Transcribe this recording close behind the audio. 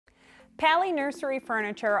Pali Nursery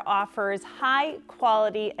Furniture offers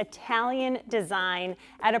high-quality Italian design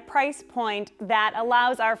at a price point that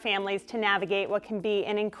allows our families to navigate what can be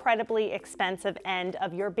an incredibly expensive end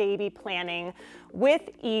of your baby planning with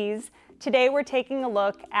ease. Today we're taking a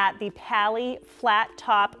look at the Pali flat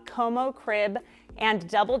top Como crib and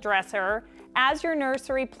double dresser. As you're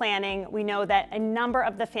nursery planning, we know that a number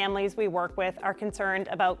of the families we work with are concerned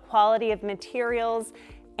about quality of materials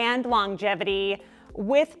and longevity.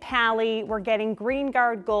 With Pali, we're getting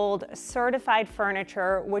GreenGuard Gold certified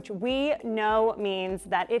furniture, which we know means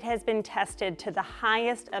that it has been tested to the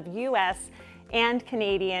highest of US and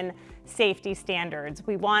Canadian safety standards.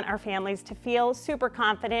 We want our families to feel super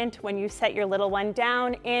confident when you set your little one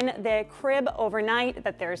down in the crib overnight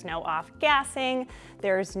that there's no off-gassing,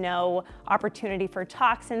 there's no opportunity for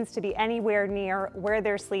toxins to be anywhere near where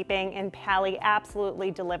they're sleeping, and Pali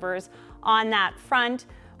absolutely delivers on that front.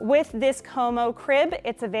 With this Como crib,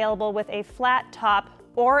 it's available with a flat top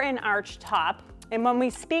or an arch top. And when we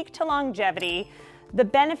speak to longevity, the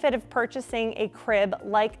benefit of purchasing a crib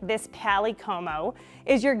like this Pali Como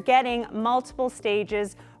is you're getting multiple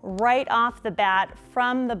stages right off the bat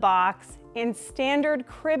from the box in standard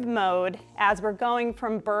crib mode as we're going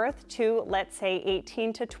from birth to, let's say,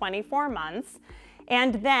 18 to 24 months.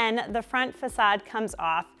 And then the front facade comes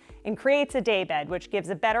off and creates a daybed, which gives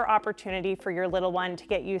a better opportunity for your little one to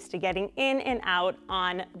get used to getting in and out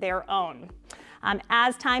on their own.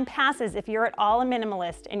 As time passes, if you're at all a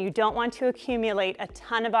minimalist and you don't want to accumulate a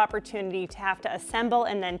ton of opportunity to have to assemble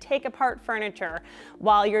and then take apart furniture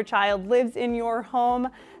while your child lives in your home,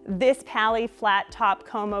 this Pali flat top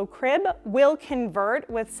Como crib will convert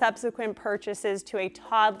with subsequent purchases to a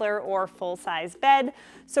toddler or full-size bed.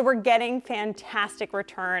 So we're getting fantastic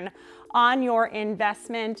return on your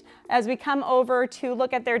investment. As we come over to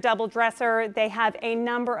look at their double dresser, they have a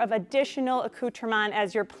number of additional accoutrements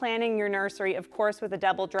as you're planning your nursery, of course, with a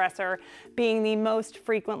double dresser being the most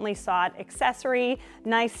frequently sought accessory.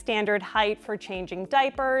 Nice standard height for changing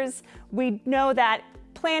diapers. We know that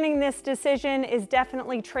planning this decision is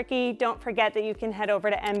definitely tricky. Don't forget that you can head over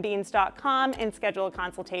to mbeans.com and schedule a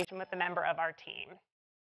consultation with a member of our team.